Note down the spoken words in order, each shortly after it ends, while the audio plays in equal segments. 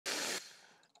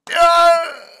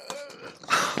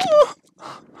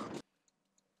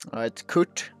Alright,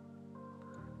 Kurt.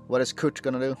 What is Kurt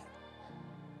gonna do?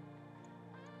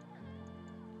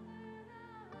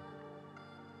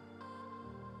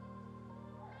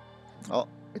 Oh,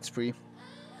 it's free.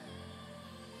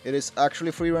 It is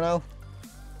actually free right now.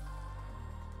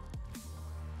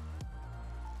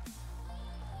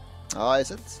 Ah,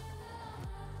 is it?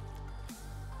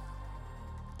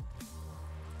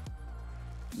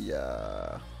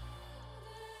 Yeah.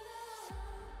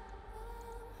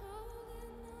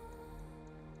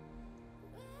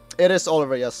 It is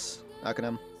Oliver, yes.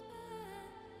 Acronym.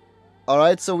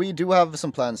 Alright, so we do have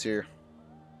some plans here.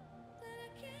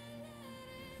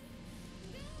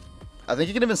 I think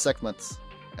you can even segment,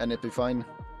 and it'd be fine.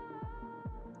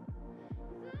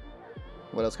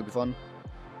 What else could be fun?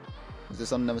 Is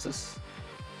this on Nemesis?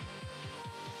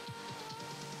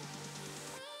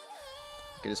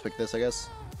 I can just pick this, I guess.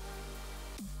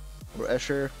 Or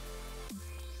Escher.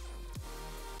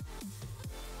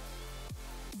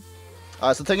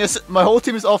 So the thing is, my whole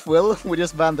team is off will. We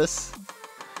just banned this.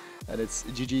 And it's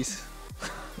GG's.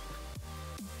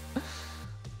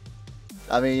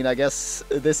 I mean, I guess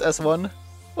this S1.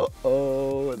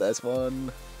 Uh-oh, the S1.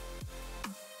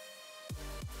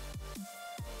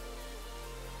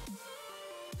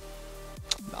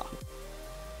 Nah.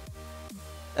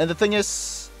 And the thing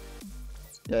is...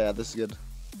 Yeah, this is good.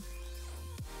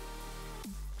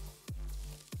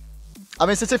 I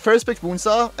mean, since I first picked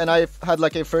Woonsa, and I had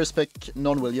like a first pick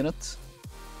non-will unit,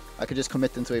 I could just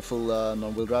commit into a full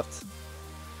non-will draft.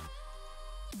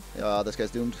 Yeah, this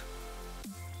guy's doomed.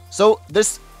 So,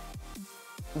 there's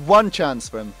one chance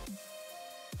for him.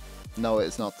 No,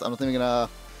 it's not. I'm not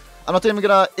even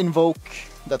gonna invoke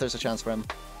that there's a chance for him.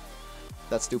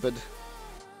 That's stupid.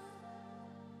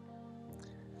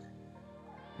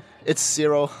 It's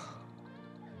 0.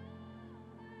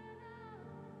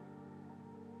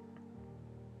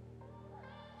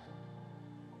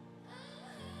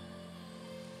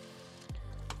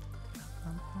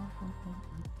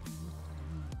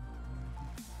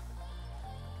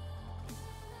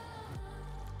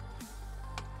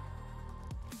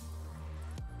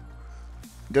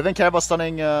 Do you even care about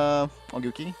stunning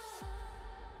Onguki?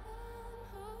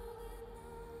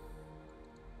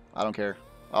 I don't care.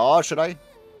 Oh, should I?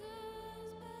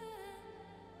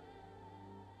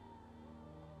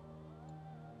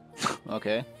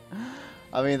 Okay.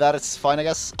 I mean, that is fine, I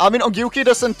guess. I mean, Onguki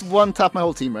doesn't one-tap my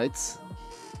whole team, right?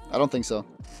 I don't think so.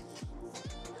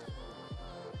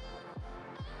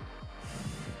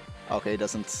 Okay, it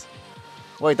doesn't.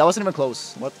 Wait, that wasn't even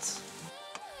close. What?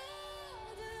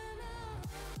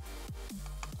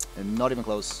 And not even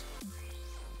close.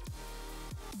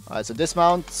 Alright, so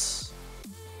dismount.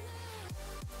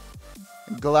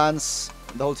 Glance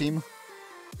the whole team.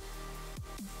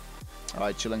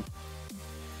 Alright, chilling.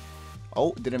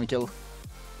 Oh, didn't even kill.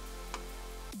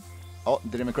 Oh,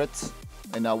 didn't even crit.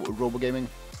 And now Robo Gaming.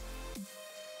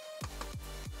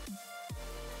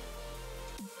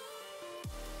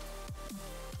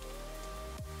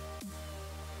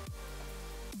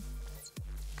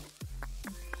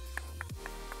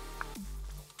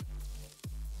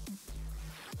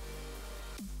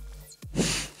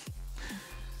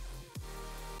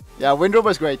 Yeah, Wind Robo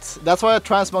is great. That's why I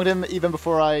transmogged him even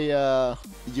before I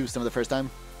used him the first time.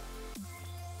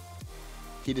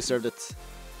 He deserved it.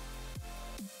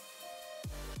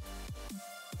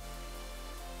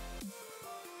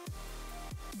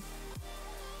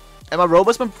 And my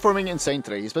Robo's been performing insane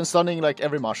today. He's been stunning like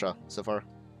every Masha so far.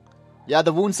 Yeah,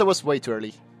 the Wounds was way too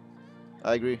early.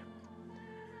 I agree.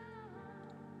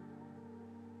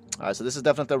 Alright, so this is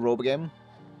definitely a Robo game.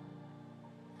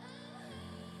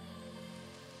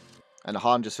 And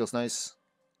Han just feels nice.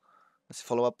 Let's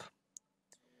follow up.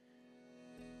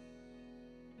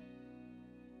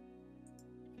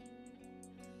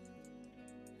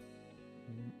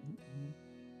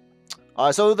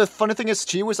 So the funny thing is,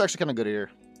 Chi was actually kind of good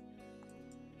here.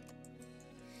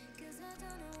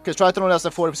 Because Triton only has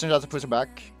a 40% chance to push her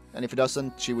back. And if he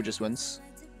doesn't, Chi would just wins.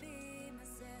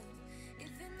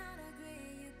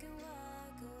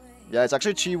 Yeah, it's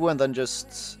actually Chiwu and then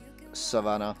just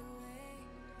Savannah.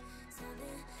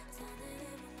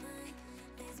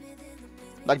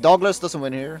 Like Douglas doesn't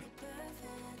win here,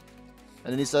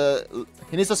 and he needs a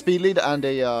speed lead and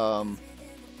a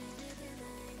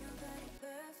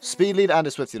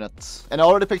Swift unit. And I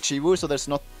already picked Chiwu, so there's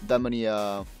not that many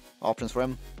options for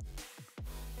him.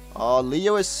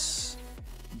 Leo is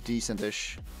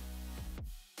decent-ish,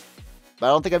 but I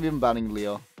don't think I'm even banning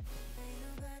Leo.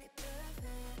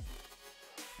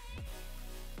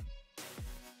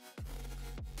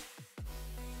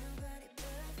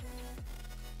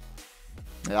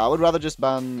 Yeah, I would rather just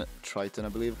ban Triton, I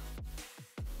believe.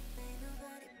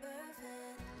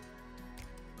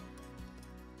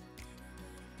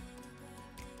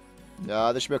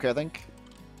 Yeah, this should be okay, I think.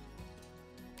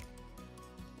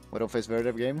 We don't face Verde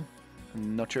every game.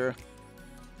 I'm not sure.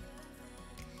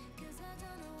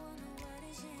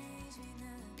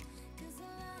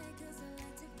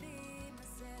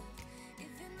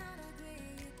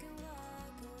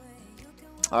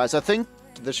 Alright, so I think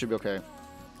this should be okay.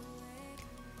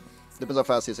 Depends how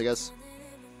fast he is, I guess.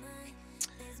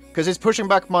 Because he's pushing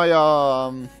back my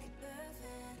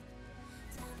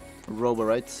Robo,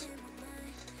 right?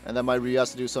 And then my Ryu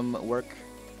has to do some work.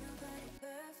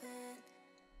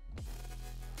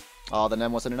 Oh, the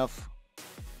NEM wasn't enough.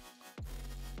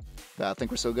 Yeah, I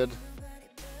think we're so good.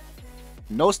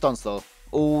 No stunts though.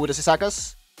 Oh, does he sack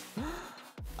us?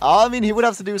 I mean, he would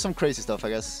have to do some crazy stuff, I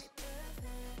guess.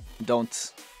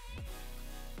 Don't.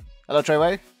 Hello,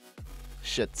 Treyway.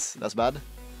 Shit, that's bad.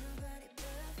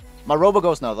 My Robo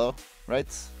goes now, though,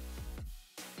 right?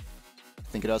 I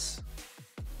think it does.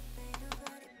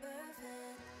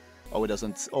 Oh, it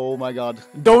doesn't. Oh my god.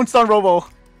 Don't stun Robo!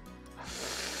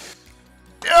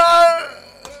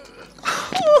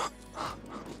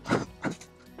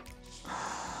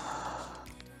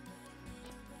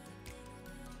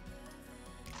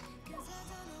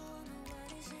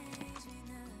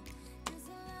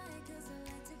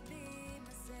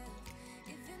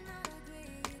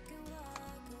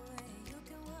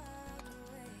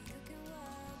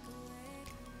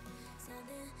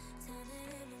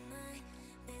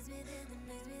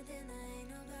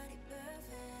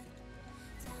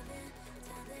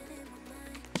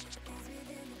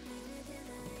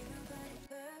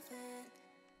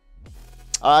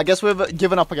 I guess we've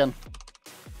given up again.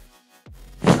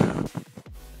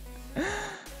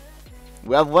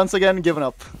 We have once again given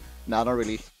up. Nah, not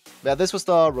really. Yeah, this was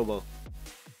the Robo.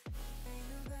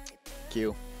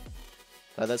 Q.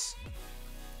 Like this.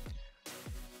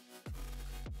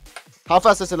 How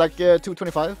fast is it? Like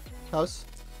 225? House?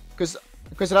 Because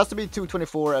it has to be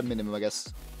 224 at minimum, I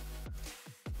guess.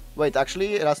 Wait,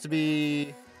 actually, it has to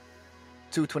be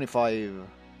 225,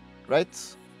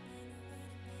 right?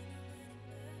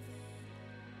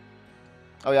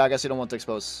 Oh yeah, I guess you don't want to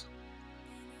expose.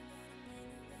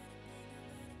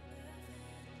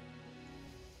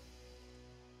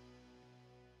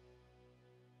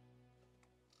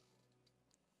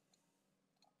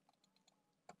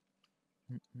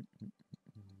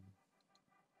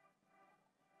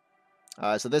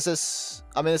 Alright, so this is...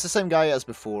 I mean, it's the same guy as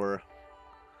before.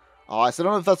 Oh, I still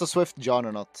don't know if that's a Swift John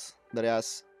or not that he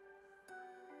has.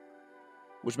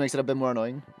 Which makes it a bit more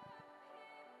annoying.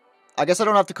 I guess I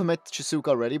don't have to commit Shizuka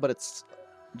already, but it's...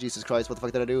 Jesus Christ, what the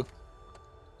fuck did I do?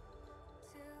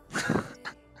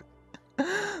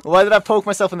 Why did I poke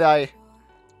myself in the eye?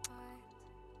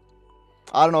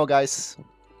 I don't know, guys.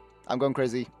 I'm going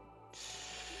crazy.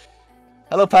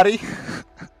 Hello, Patty.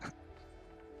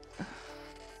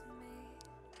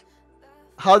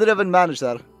 How did I even manage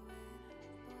that?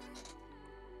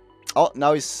 Oh,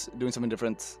 now he's doing something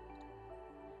different.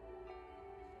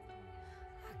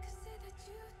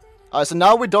 Alright, so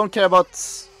now we don't care about...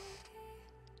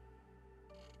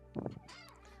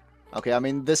 Okay, I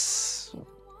mean, this...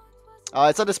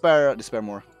 it's a Despair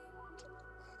more.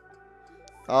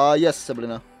 Yes,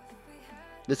 Sabrina.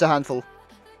 It's a handful.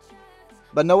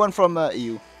 But no one from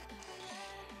EU.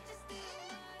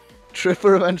 Triple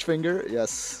Revenge Finger,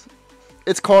 yes.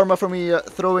 It's karma for me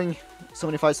throwing so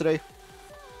many fights today.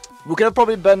 We could have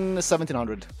probably been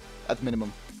 1700 at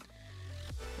minimum.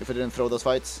 If I didn't throw those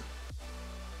fights.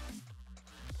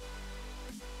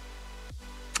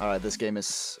 Alright, this game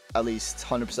is at least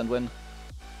 100% win.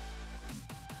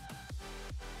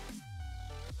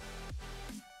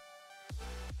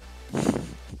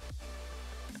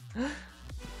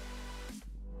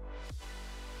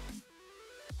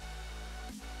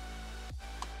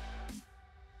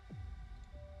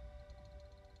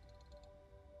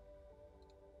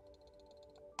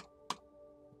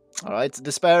 Alright,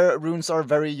 Despair runes are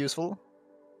very useful.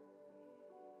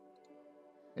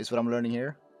 Is what I'm learning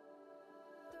here.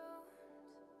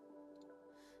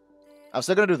 I'm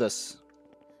still gonna do this.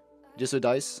 Just with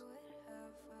dice.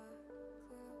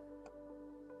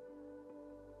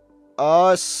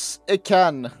 It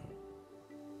can.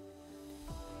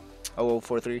 Oh,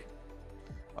 4-3.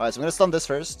 Alright, so I'm gonna stun this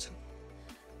first.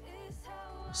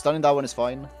 Stunning that one is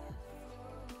fine.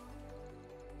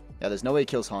 Yeah, there's no way he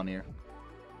kills Han here.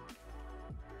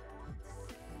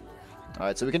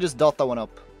 Alright, so we can just dot that one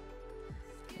up.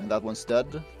 And that one's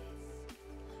dead.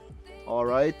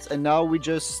 Alright, and now we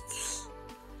just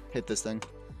hit this thing.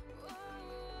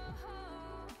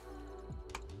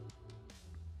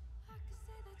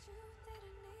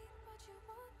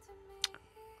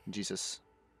 Jesus.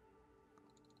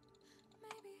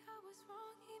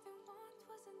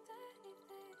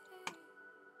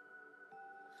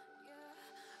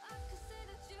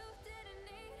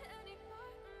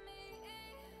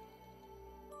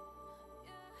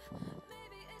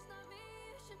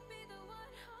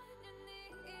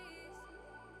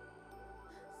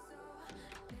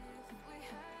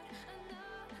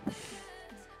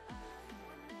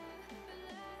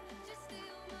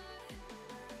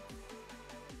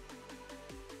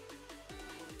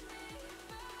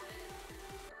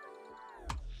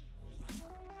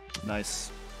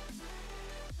 Nice.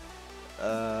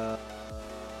 I'll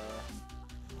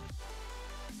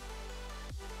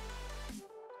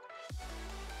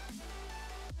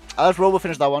let Robo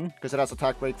finish that one, because it has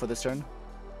attack break for this turn.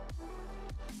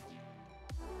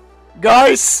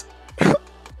 Guys!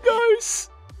 Guys!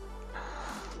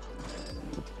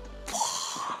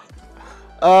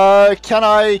 Can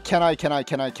I?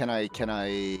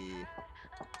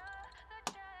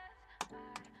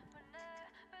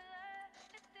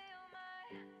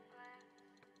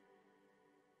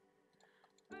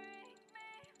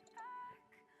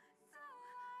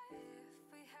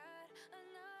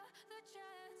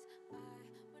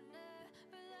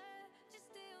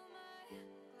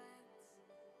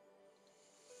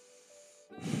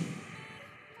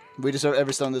 We deserve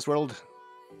every stone in this world.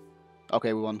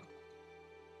 Okay, we won.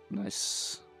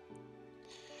 Nice.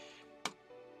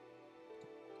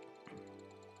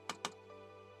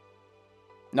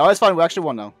 No, it's fine. We actually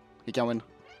won now. He can win.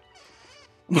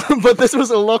 But this was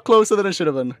a lot closer than it should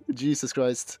have been. Jesus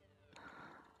Christ.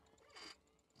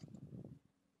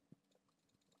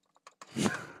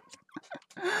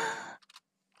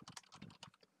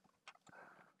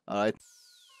 Alright.